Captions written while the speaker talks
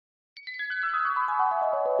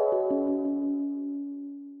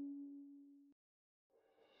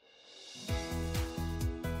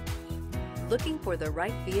Looking for the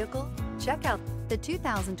right vehicle? Check out the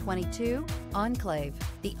 2022 Enclave.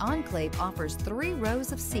 The Enclave offers 3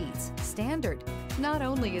 rows of seats, standard. Not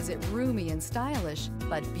only is it roomy and stylish,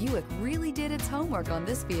 but Buick really did its homework on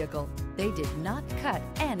this vehicle. They did not cut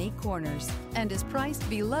any corners and is priced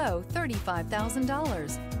below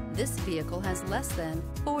 $35,000. This vehicle has less than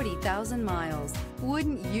 40,000 miles.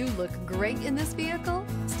 Wouldn't you look great in this vehicle?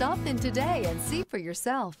 Stop in today and see for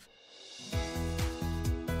yourself.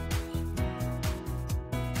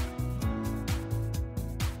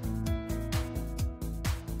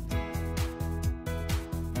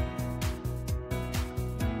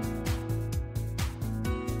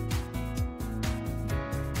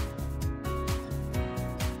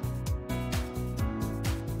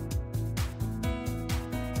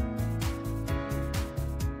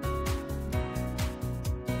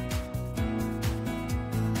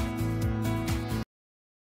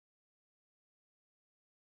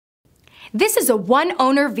 This is a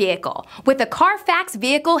one-owner vehicle with a Carfax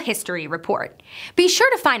Vehicle History Report. Be sure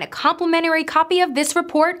to find a complimentary copy of this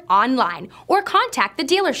report online or contact the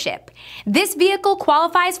dealership. This vehicle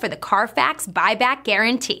qualifies for the Carfax Buyback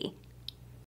Guarantee.